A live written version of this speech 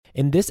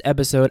In this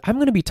episode, I'm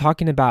going to be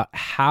talking about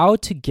how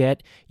to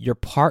get your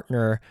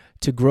partner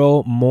to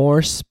grow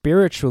more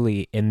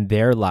spiritually in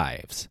their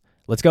lives.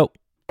 Let's go.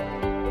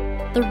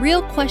 The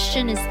real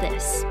question is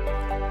this: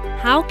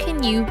 how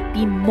can you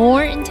be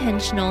more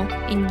intentional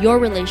in your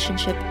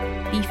relationship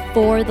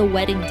before the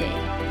wedding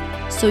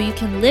day so you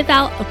can live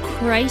out a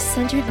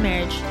Christ-centered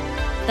marriage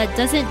that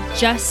doesn't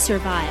just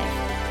survive,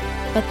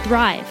 but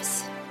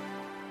thrives?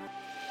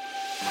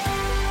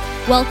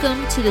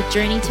 Welcome to the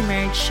Journey to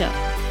Marriage show.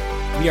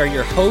 We are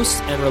your hosts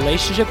and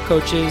relationship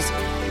coaches,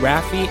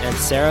 Rafi and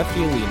Sarah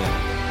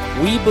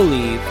Fiolina. We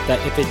believe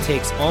that if it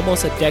takes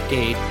almost a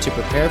decade to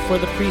prepare for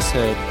the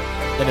priesthood,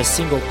 then a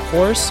single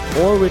course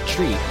or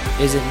retreat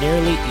isn't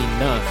nearly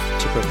enough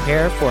to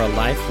prepare for a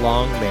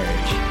lifelong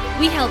marriage.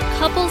 We help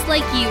couples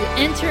like you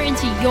enter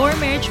into your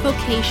marriage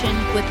vocation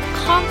with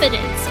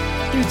confidence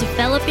through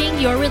developing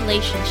your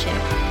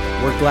relationship.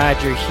 We're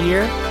glad you're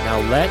here. Now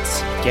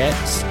let's get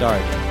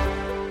started.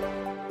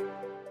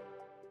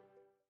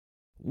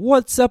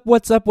 What's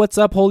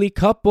up, holy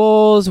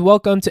couples?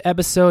 Welcome to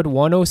episode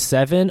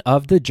 107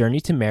 of the Journey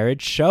to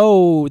Marriage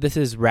show. This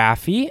is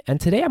Rafi, and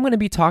today I'm going to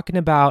be talking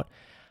about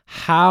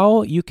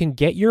how you can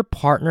get your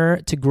partner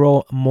to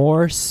grow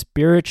more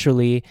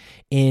spiritually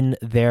in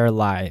their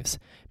lives.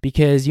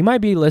 Because you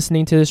might be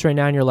listening to this right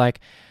now and you're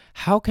like,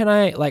 how can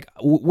I,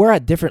 we're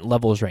at different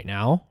levels right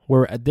now.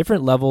 We're at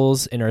different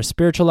levels in our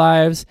spiritual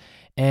lives,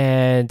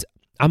 and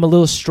I'm a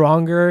little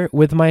stronger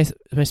with my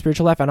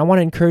spiritual life, and I want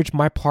to encourage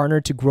my partner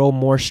to grow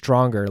more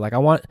stronger. I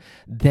want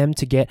them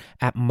to get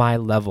at my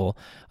level.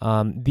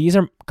 These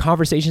are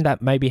conversations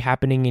that might be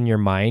happening in your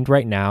mind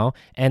right now,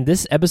 and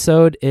this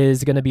episode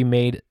is going to be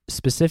made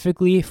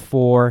specifically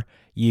for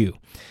you.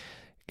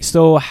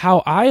 So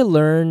how I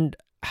learned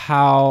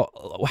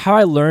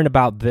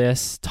about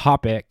this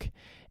topic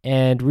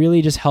and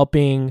really just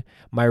helping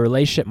my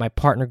relationship, my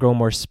partner grow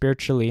more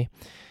spiritually,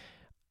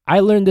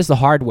 I learned this the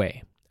hard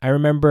way. I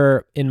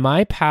remember in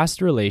my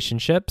past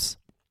relationships,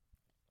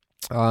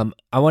 I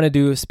want to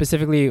do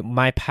specifically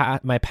my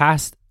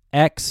past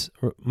ex,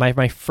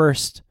 my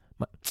first,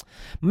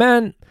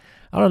 man,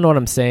 I don't know what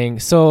I'm saying.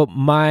 So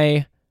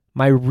my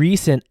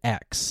recent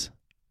ex,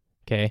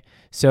 okay?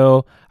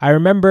 So I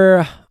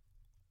remember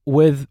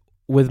with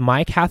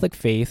my Catholic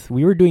faith,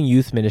 we were doing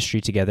youth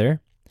ministry together.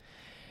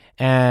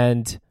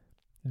 And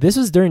this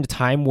was during the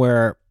time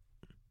where,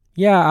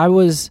 we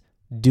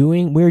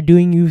were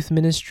doing youth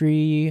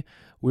ministry.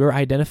 We were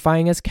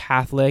identifying as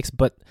Catholics,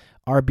 but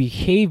our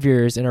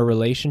behaviors in our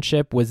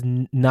relationship was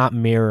not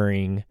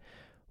mirroring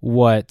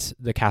what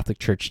the Catholic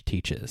Church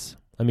teaches.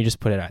 Let me just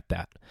put it at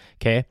that,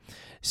 okay?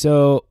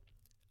 So,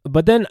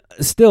 but then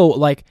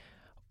still,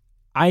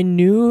 I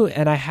knew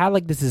and I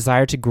had this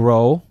desire to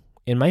grow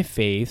in my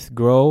faith,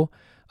 grow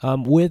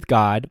with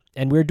God,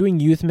 and we were doing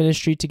youth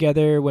ministry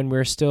together when we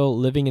were still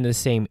living in the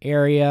same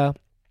area.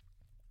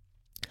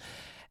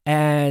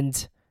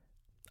 And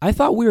I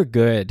thought we were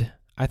good.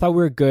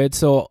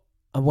 So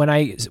when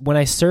I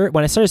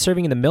started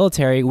serving in the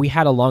military, we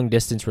had a long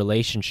distance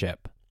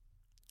relationship.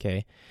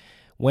 Okay,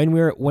 when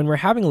we're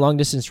having a long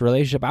distance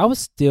relationship, I was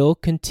still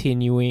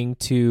continuing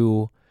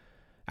to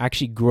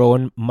actually grow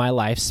in my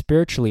life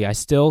spiritually. I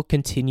still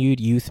continued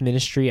youth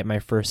ministry at my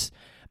first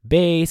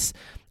base.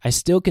 I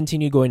still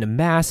continued going to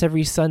mass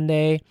every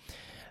Sunday.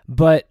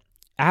 But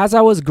as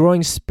I was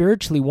growing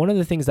spiritually, one of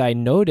the things that I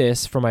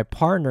noticed from my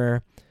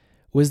partner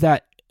was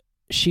that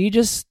she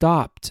just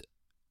stopped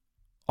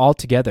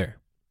altogether.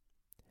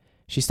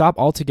 She stopped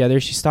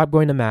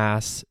going to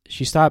mass.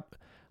 She stopped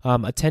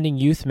attending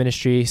youth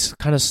ministry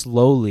kind of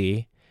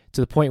slowly,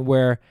 to the point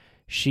where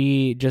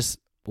she just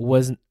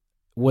was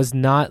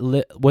not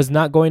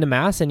going to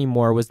mass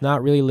anymore, was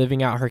not really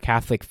living out her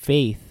Catholic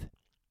faith.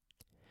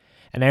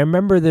 And I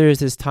remember there's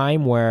this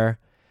time where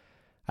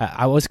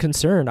I was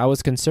concerned. I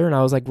was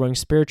growing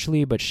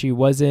spiritually, but she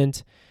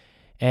wasn't.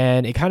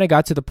 And it kind of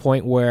got to the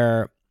point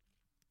where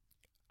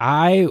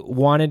I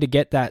wanted to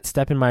get that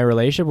step in my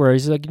relationship where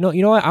he's like, you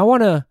know what? I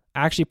want to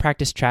actually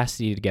practice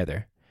chastity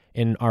together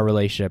in our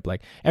relationship.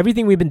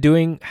 Everything we've been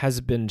doing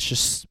has been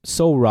just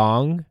so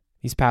wrong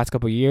these past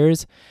couple of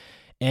years.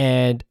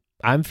 And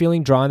I'm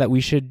feeling drawn that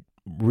we should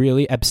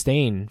really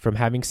abstain from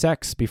having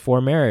sex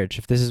before marriage,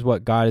 if this is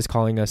what God is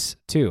calling us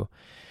to.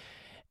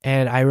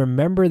 And I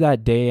remember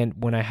that day and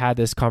when I had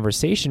this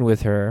conversation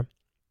with her,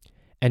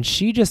 and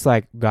she just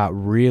got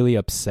really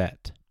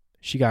upset.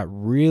 She got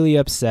really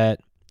upset.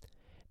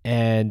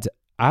 And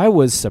I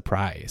was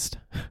surprised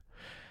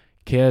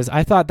because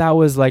I thought that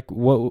was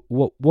what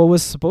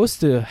was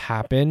supposed to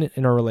happen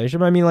in our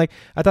relationship. I mean, I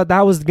thought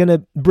that was going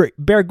to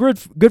bear good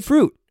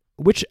fruit,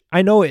 which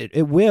I know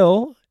it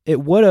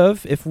would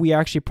have if we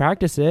actually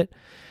practice it.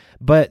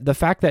 But the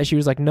fact that she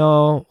was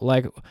no,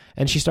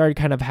 and she started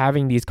kind of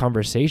having these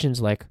conversations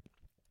what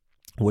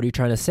are you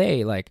trying to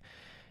say?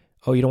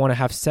 Oh, you don't want to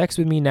have sex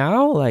with me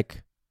now?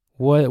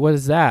 What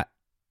is that?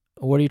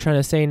 What are you trying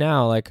to say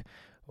now?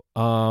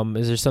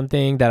 Is there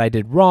something that I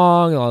did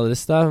wrong and all of this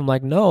stuff? I'm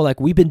like, no, like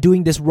we've been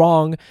doing this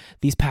wrong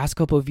these past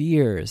couple of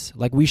years.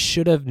 Like we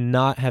should have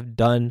not have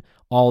done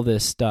all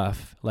this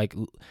stuff, like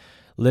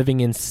living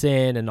in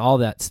sin and all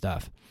that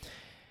stuff.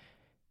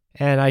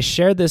 And I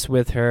shared this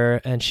with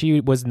her and she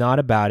was not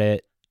about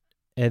it.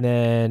 And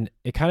then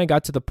it kind of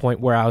got to the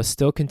point where I was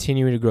still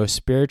continuing to grow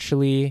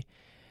spiritually,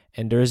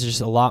 and there was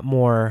just a lot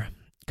more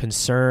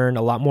concern,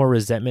 a lot more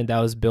resentment that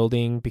I was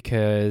building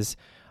because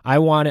I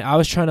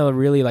was trying to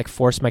really like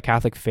force my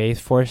Catholic faith,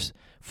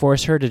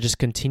 force her to just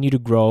continue to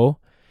grow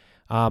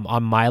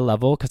on my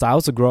level, because I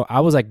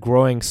was like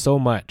growing so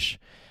much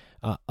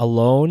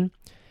alone,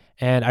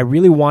 and I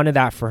really wanted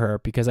that for her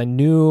because I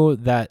knew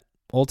that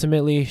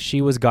ultimately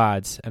she was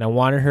God's, and I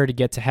wanted her to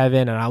get to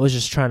heaven, and I was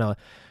just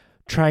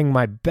trying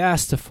my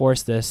best to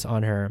force this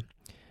on her.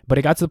 But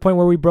it got to the point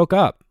where we broke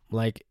up.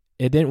 Like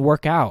it didn't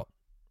work out.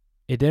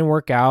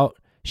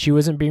 She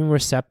wasn't being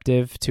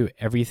receptive to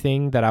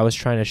everything that I was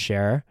trying to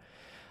share.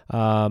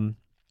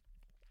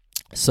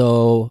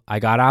 So I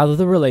got out of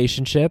the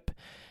relationship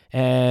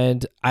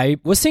and I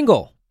was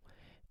single.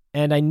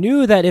 And I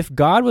knew that if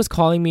God was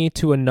calling me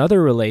to another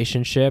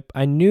relationship,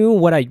 I knew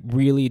what I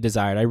really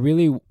desired. I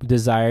really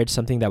desired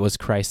something that was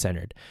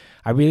Christ-centered.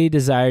 I really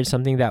desired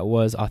something that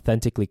was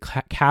authentically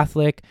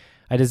Catholic.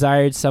 I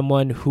desired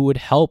someone who would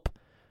help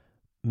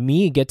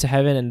me get to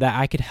heaven and that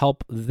I could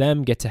help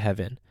them get to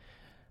heaven.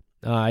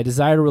 I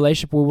desired a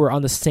relationship where we're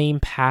on the same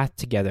path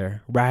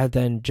together rather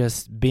than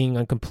just being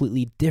on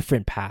completely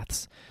different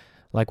paths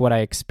like what I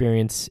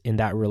experienced in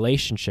that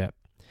relationship.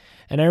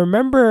 And I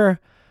remember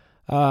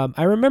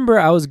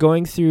I was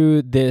going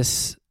through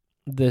this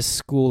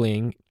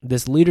schooling,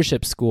 this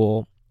leadership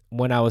school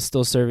when I was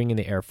still serving in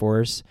the Air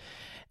Force.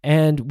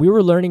 And we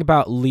were learning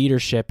about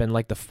leadership and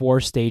like the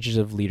 4 stages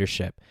of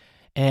leadership.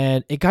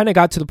 And it kind of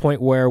got to the point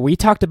where we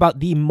talked about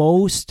the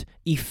most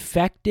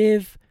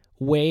effective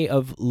way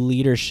of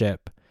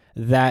leadership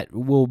that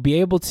will be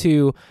able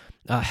to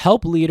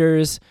help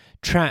leaders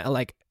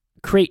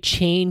create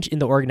change in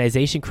the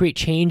organization, create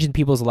change in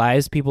people's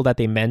lives, people that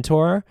they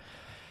mentor.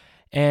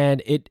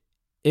 And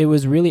it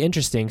was really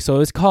interesting. So it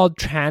was called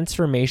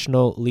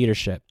transformational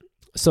leadership.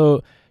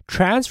 So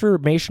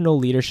transformational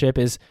leadership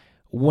is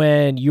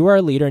when you are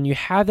a leader and you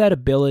have that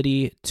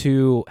ability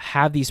to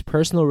have these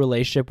personal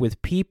relationship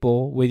with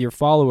people, with your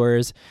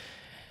followers,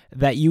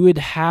 that you would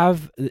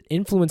have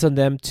influence on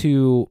them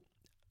to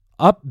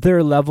up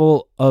their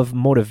level of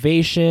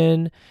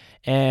motivation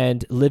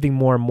and living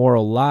more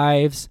moral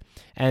lives.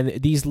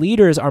 And these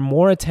leaders are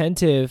more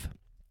attentive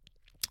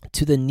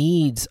to the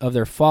needs of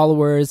their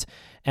followers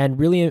and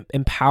really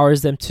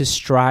empowers them to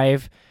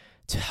strive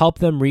to help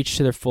them reach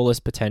to their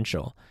fullest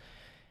potential.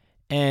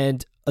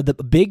 And the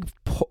big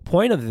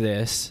point of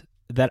this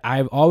that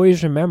I've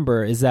always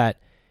remember is that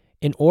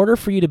in order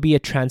for you to be a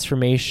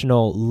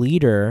transformational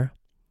leader,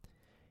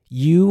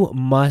 you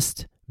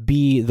must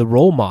be the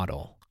role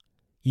model.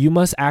 You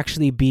must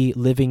actually be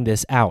living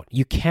this out.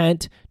 You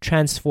can't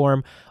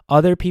transform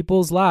other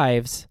people's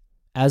lives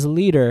as a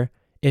leader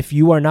if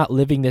you are not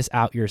living this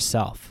out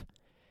yourself.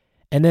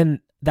 And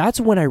then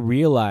that's when I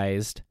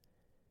realized,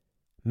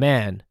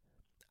 man,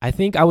 I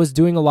think I was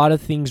doing a lot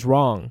of things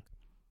wrong.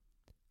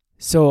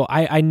 So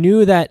I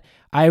knew that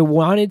I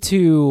wanted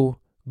to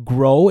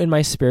grow in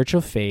my spiritual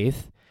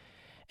faith,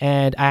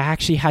 and I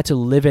actually had to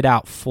live it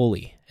out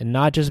fully and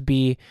not just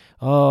be,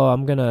 oh,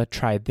 I'm going to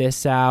try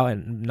this out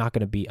and I'm not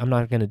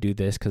going to do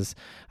this because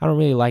I don't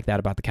really like that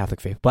about the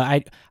Catholic faith.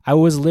 But I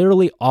was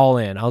literally all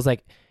in. I was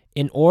like,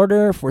 in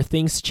order for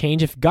things to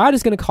change, if God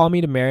is going to call me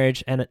to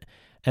marriage and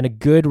a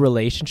good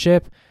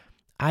relationship,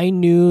 I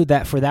knew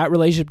that for that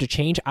relationship to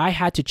change, I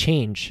had to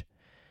change.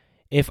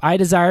 If I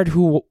desired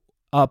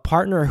a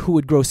partner who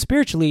would grow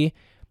spiritually,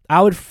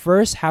 I would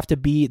first have to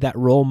be that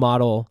role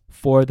model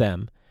for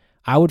them.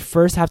 I would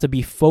first have to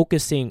be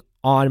focusing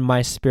on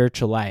my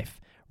spiritual life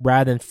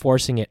rather than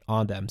forcing it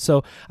on them.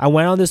 So I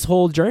went on this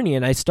whole journey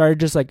and I started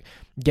just like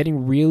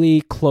getting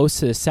really close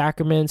to the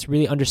sacraments,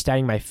 really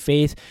understanding my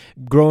faith,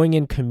 growing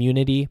in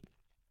community.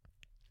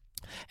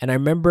 And I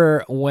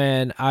remember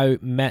when I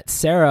met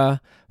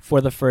Sarah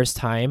for the first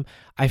time,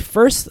 I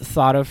first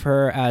thought of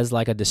her as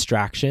like a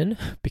distraction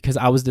because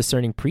I was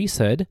discerning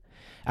priesthood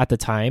at the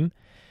time.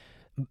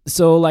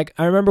 So like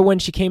I remember when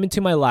she came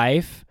into my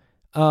life,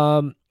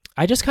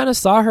 I just kind of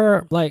saw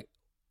her like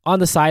on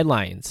the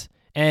sidelines,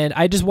 and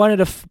I just wanted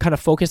to kind of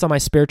focus on my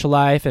spiritual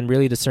life and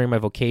really discerning my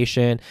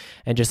vocation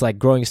and just like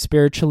growing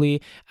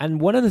spiritually. And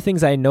one of the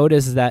things I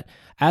noticed is that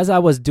as I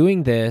was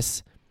doing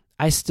this,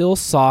 I still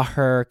saw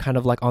her kind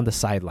of like on the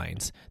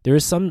sidelines. There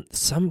was some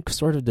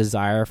sort of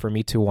desire for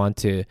me to want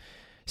to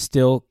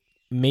still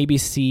maybe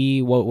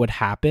see what would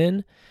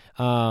happen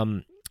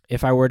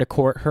if I were to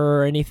court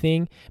her or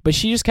anything. But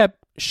she just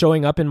kept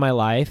showing up in my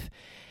life.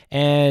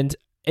 And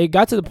it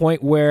got to the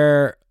point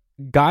where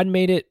God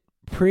made it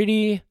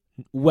pretty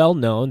well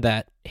known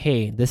that,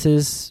 hey, this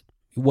is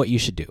what you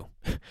should do.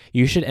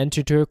 You should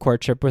enter into a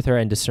courtship with her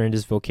and discern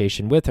this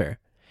vocation with her.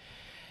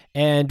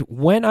 And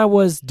when I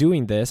was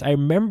doing this, I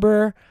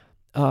remember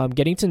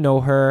getting to know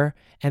her,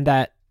 and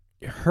that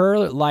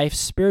her life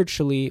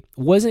spiritually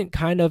wasn't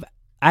kind of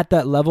at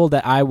that level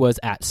that I was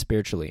at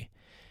spiritually.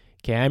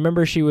 Okay, I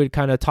remember she would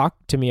kind of talk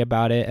to me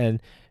about it,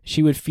 and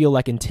she would feel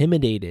like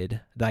intimidated.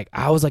 Like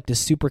I was like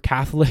this super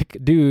Catholic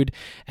dude,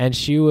 and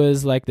she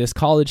was like this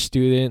college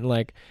student,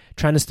 like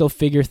trying to still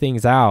figure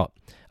things out.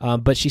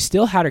 But she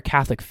still had her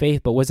Catholic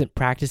faith, but wasn't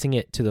practicing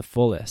it to the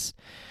fullest.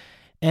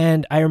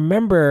 And I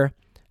remember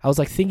I was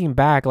like thinking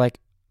back, like,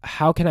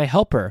 how can I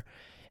help her?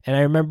 And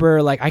I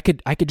remember like I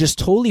could just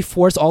totally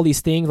force all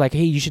these things, like,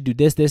 hey, you should do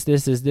this,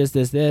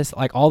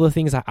 like all the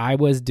things that I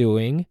was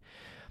doing.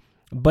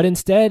 But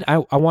instead, I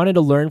wanted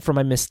to learn from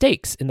my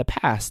mistakes in the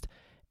past.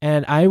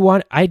 And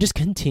I just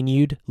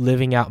continued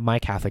living out my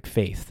Catholic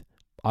faith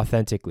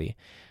authentically.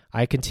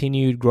 I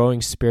continued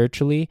growing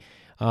spiritually.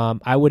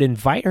 I would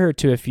invite her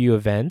to a few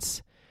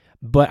events,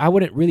 but I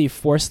wouldn't really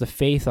force the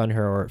faith on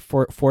her or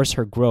force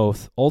her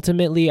growth.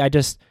 Ultimately, I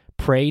just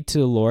prayed to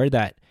the Lord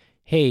that,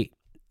 hey,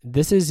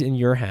 this is in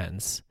your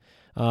hands.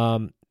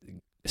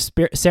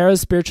 Sarah's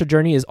spiritual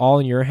journey is all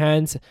in your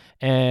hands,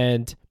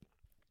 and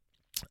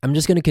I'm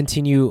just going to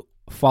continue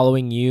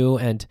following you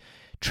and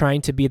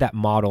trying to be that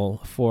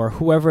model for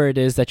whoever it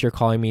is that you're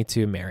calling me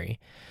to marry.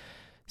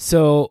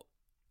 So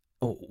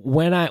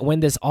when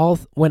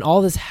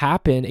all this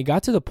happened, it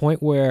got to the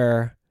point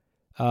where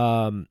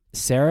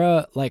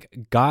Sarah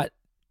like got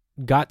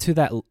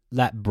to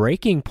that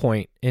breaking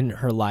point in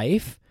her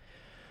life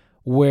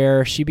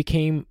where she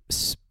became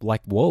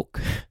like woke,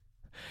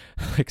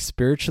 like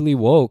spiritually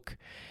woke.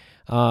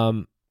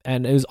 And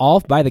it was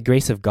all by the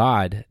grace of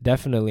God.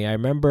 Definitely. I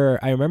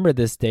remember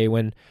this day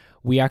when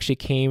we actually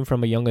came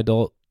from a young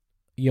adult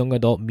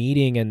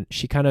meeting, and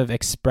she kind of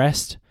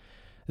expressed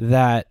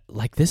that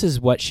like this is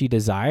what she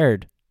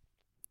desired.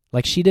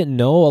 Like she didn't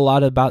know a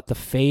lot about the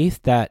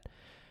faith that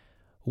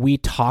we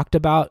talked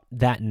about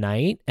that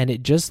night, and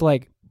it just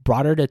like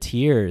brought her to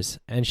tears.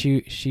 And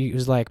she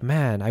was like,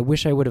 man, I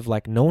wish I would have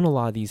like known a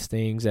lot of these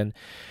things. And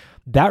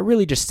that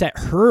really just set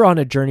her on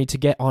a journey to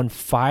get on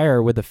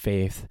fire with the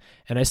faith.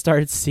 And I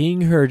started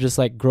seeing her just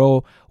like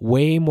grow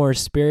way more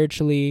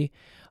spiritually.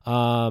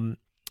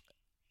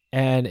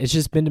 And it's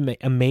just been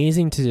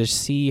amazing to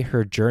just see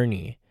her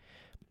journey.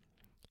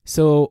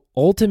 So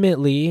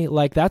ultimately,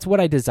 like that's what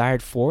I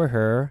desired for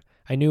her.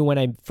 I knew when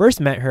I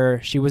first met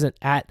her, she wasn't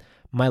at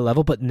my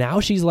level, but now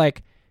she's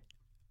like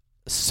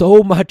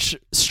so much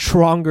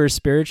stronger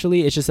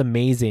spiritually. It's just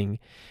amazing.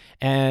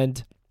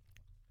 And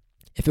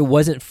if it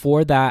wasn't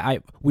for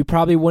that, we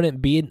probably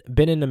wouldn't been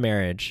in a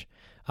marriage.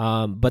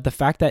 But the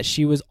fact that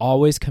she was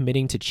always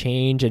committing to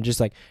change and just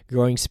like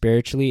growing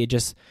spiritually, it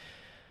just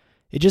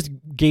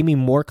gave me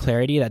more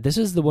clarity that this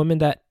is the woman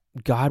that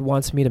God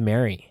wants me to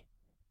marry.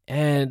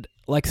 And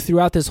like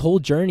throughout this whole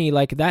journey,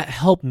 like that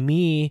helped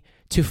me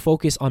to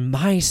focus on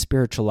my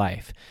spiritual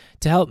life,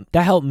 that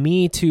helped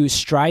me to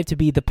strive to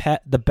be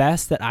the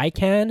best that I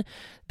can,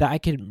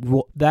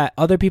 that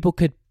other people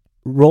could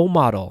role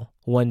model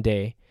one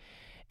day.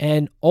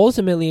 And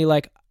ultimately,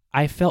 like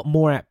I felt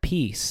more at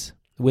peace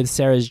with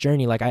Sarah's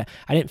journey. Like I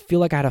didn't feel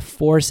like I had to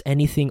force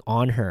anything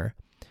on her.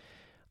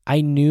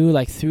 I knew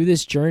like through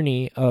this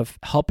journey of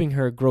helping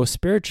her grow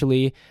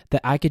spiritually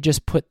that I could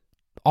just put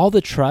all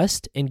the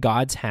trust in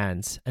God's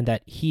hands and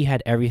that He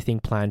had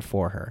everything planned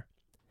for her.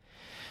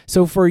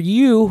 So for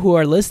you who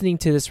are listening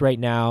to this right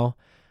now,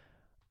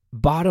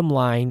 bottom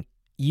line,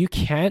 you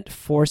can't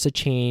force a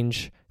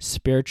change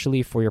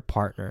spiritually for your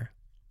partner.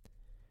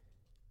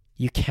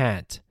 You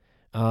can't.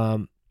 I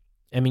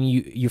mean,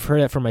 you've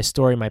heard that from my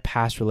story, my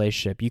past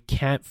relationship. You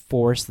can't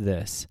force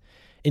this.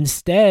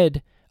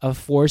 Instead of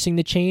forcing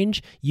the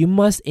change, you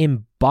must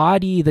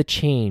embody the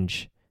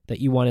change that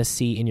you want to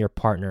see in your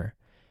partner.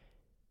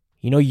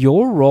 You know,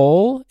 your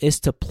role is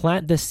to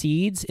plant the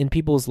seeds in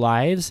people's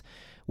lives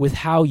with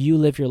how you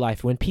live your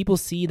life. When people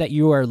see that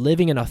you are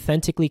living an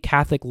authentically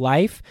Catholic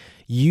life,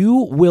 you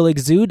will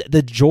exude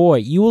the joy.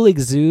 You will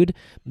exude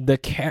the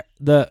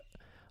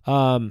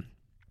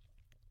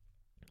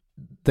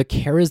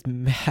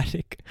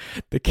charismatic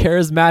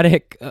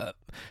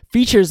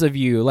features of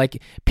you.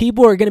 Like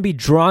people are going to be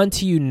drawn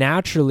to you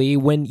naturally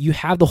when you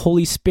have the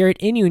Holy Spirit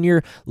in you and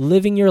you're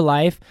living your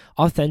life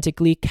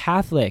authentically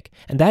Catholic.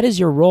 And that is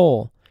your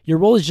role. Your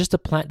role is just to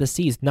plant the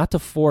seeds, not to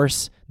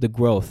force the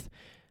growth.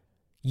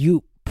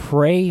 You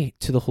pray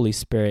to the Holy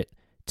Spirit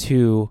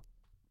to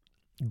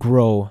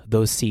grow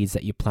those seeds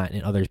that you plant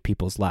in other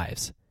people's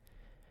lives.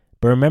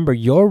 But remember,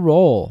 your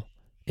role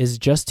is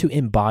just to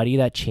embody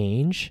that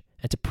change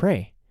and to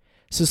pray.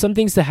 So some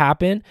things to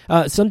happen,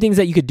 some things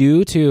that you could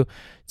do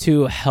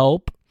to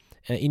help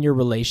in your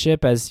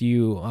relationship as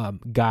you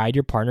guide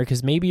your partner,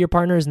 because maybe your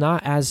partner is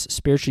not as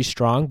spiritually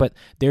strong, but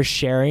they're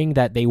sharing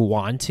that they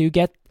want to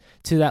get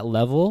to that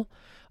level.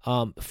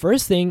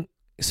 First thing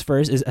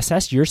is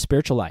assess your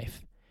spiritual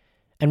life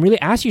and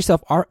really ask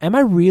yourself, am I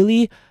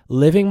really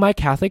living my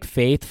Catholic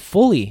faith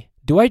fully?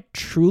 Do I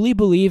truly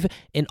believe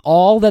in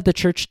all that the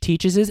church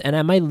teaches is, and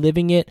am I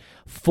living it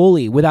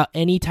fully without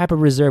any type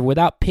of reserve,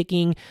 without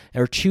picking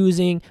or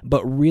choosing,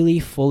 but really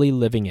fully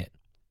living it?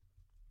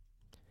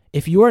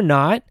 If you are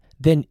not,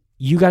 then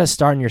you got to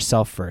start on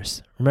yourself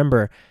first.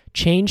 Remember,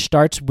 change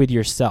starts with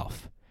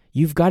yourself.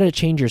 You've got to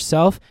change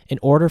yourself in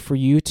order for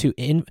you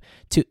to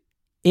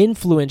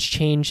influence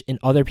change in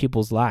other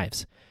people's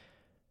lives.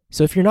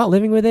 So if you're not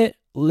living it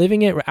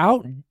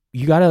out,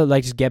 you got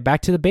to just get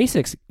back to the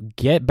basics,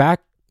 get back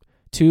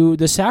to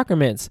the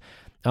sacraments,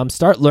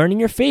 start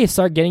learning your faith,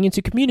 start getting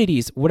into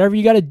communities, whatever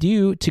you got to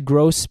do to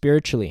grow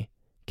spiritually.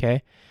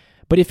 Okay.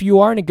 But if you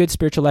are in a good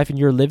spiritual life and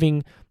you're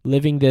living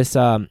this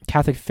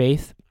Catholic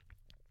faith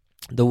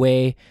the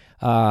way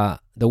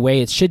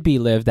it should be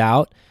lived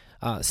out,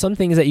 some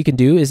things that you can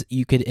do is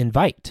you could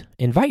invite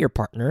your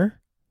partner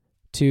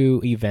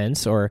to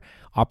events or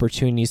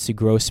opportunities to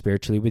grow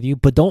spiritually with you,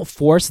 but don't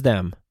force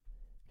them.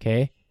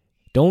 Okay?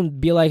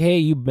 Don't be like, hey,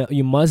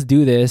 you must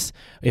do this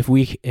if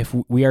we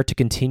are to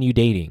continue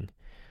dating.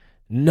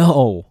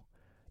 No.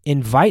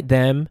 Invite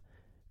them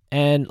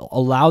and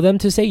allow them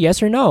to say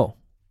yes or no.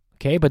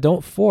 Okay? But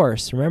don't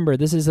force. Remember,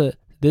 this is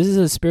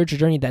a spiritual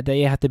journey that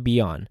they have to be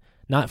on,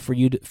 not for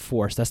you to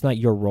force. That's not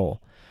your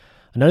role.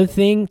 Another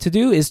thing to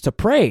do is to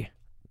pray.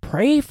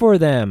 Pray for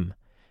them.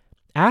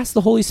 Ask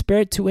the Holy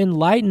Spirit to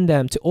enlighten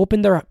them, to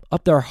open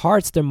up their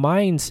hearts, their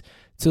minds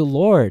to the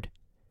Lord.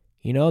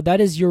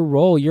 That is your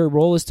role. Your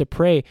role is to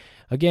pray.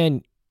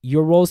 Again,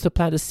 your role is to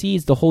plant the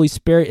seeds. The Holy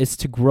Spirit is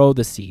to grow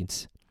the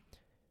seeds.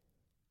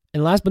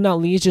 And last but not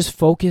least, just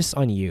focus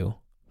on you.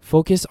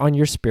 Focus on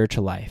your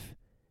spiritual life.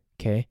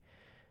 Okay?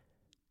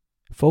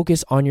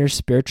 Focus on your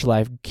spiritual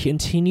life.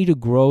 Continue to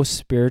grow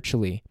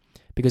spiritually.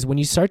 Because when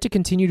you start to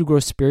continue to grow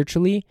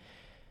spiritually,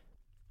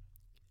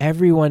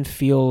 everyone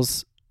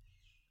feels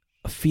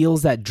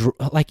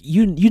that,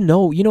 you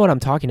know what I'm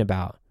talking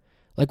about.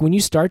 Like when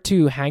you start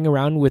to hang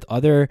around with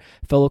other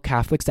fellow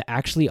Catholics that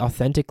actually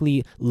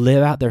authentically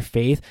live out their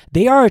faith,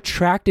 they are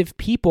attractive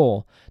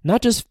people,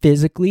 not just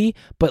physically,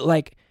 but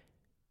like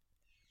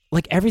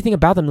everything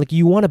about them. Like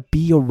you want to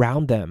be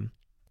around them.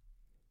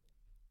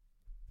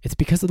 It's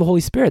because of the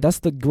Holy Spirit. That's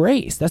the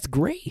grace. That's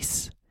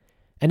grace.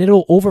 And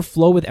it'll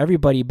overflow with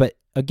everybody. But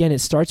again, it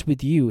starts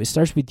with you. It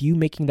starts with you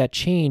making that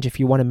change if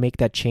you want to make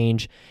that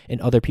change in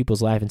other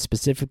people's life, and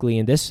specifically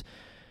in this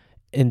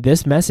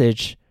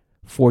message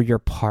for your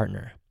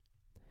partner.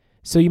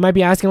 So you might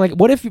be asking,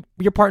 what if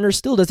your partner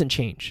still doesn't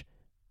change?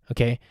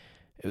 Okay?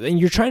 And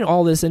you're trying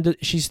all this and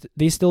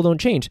they still don't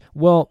change.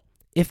 Well,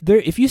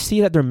 if you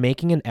see that they're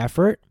making an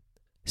effort,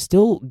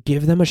 still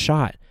give them a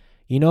shot.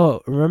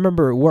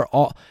 Remember,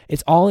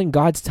 it's all in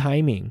God's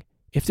timing.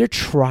 If they're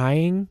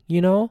trying,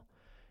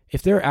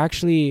 if they're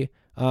actually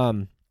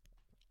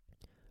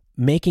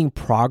making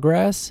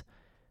progress,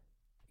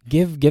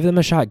 give them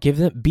a shot.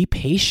 Be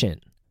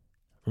patient.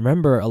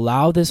 Remember,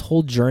 allow this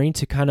whole journey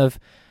to kind of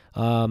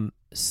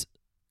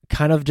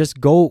just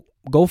go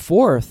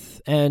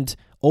forth and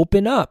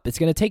open up. It's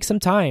going to take some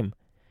time.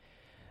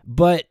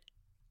 But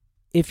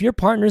if your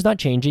partner's not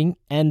changing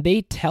and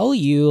they tell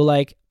you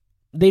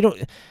they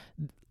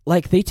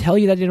tell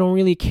you that they don't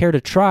really care to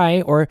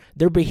try, or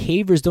their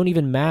behaviors don't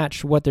even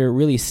match what they're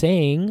really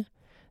saying,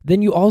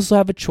 then you also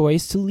have a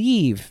choice to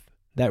leave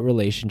that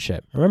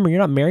relationship. Remember, you're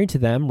not married to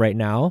them right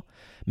now.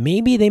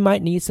 Maybe they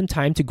might need some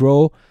time to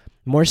grow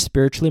more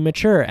spiritually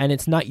mature, and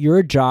it's not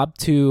your job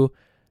to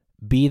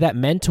be that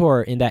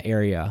mentor in that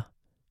area.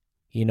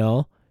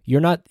 You're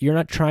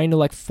not trying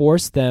to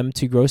force them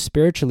to grow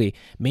spiritually.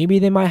 Maybe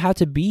they might have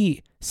to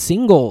be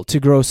single to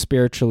grow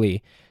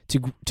spiritually,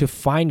 to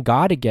find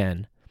God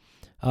again.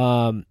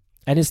 And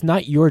it's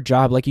not your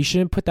job. You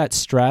shouldn't put that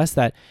stress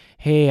that,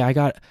 hey, I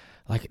got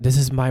this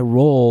is my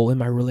role in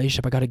my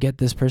relationship. I got to get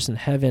this person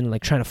heaven,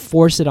 trying to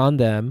force it on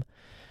them.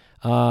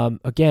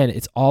 Again,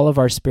 it's all of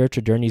our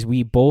spiritual journeys.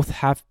 We both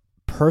have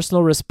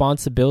personal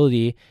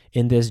responsibility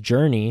in this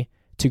journey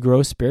to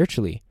grow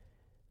spiritually,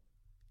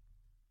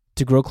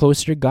 to grow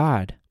closer to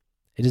God.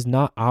 It is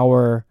not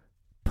our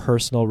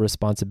personal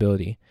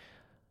responsibility.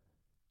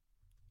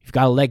 You've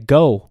got to let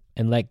go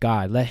and let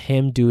God, let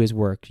Him do His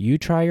work. You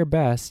try your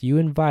best, you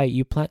invite,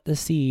 you plant the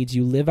seeds,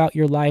 you live out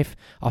your life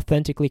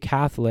authentically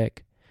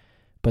Catholic,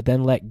 but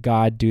then let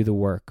God do the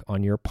work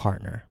on your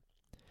partner.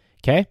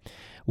 Okay?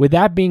 With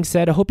that being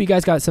said, I hope you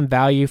guys got some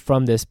value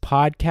from this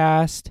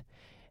podcast,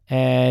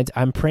 and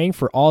I'm praying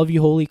for all of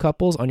you holy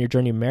couples on your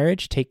journey of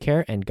marriage. Take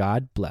care, and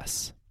God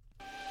bless.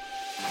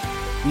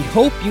 We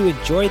hope you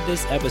enjoyed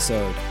this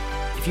episode.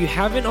 If you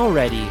haven't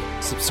already,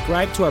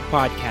 subscribe to our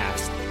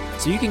podcast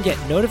so you can get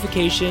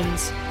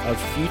notifications of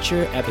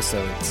future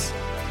episodes.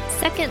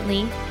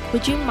 Secondly,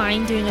 would you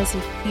mind doing us a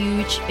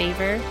huge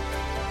favor?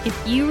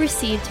 If you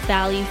received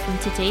value from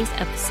today's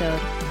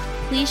episode,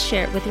 please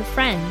share it with your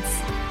friends.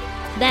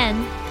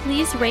 Then,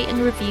 please rate and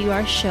review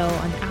our show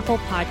on Apple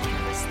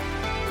Podcasts.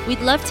 We'd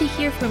love to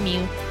hear from you,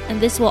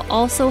 and this will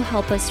also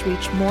help us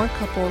reach more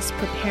couples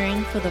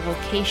preparing for the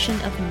vocation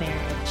of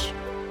marriage.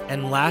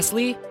 And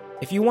lastly,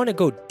 if you want to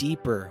go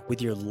deeper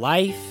with your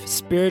life,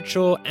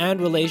 spiritual, and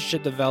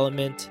relationship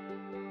development,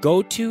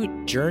 go to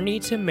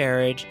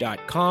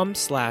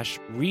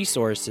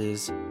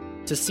journeytomarriage.com/resources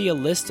to see a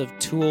list of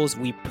tools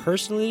we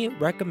personally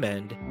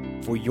recommend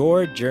for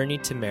your journey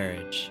to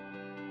marriage.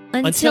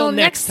 Until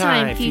next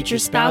time, future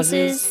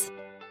spouses.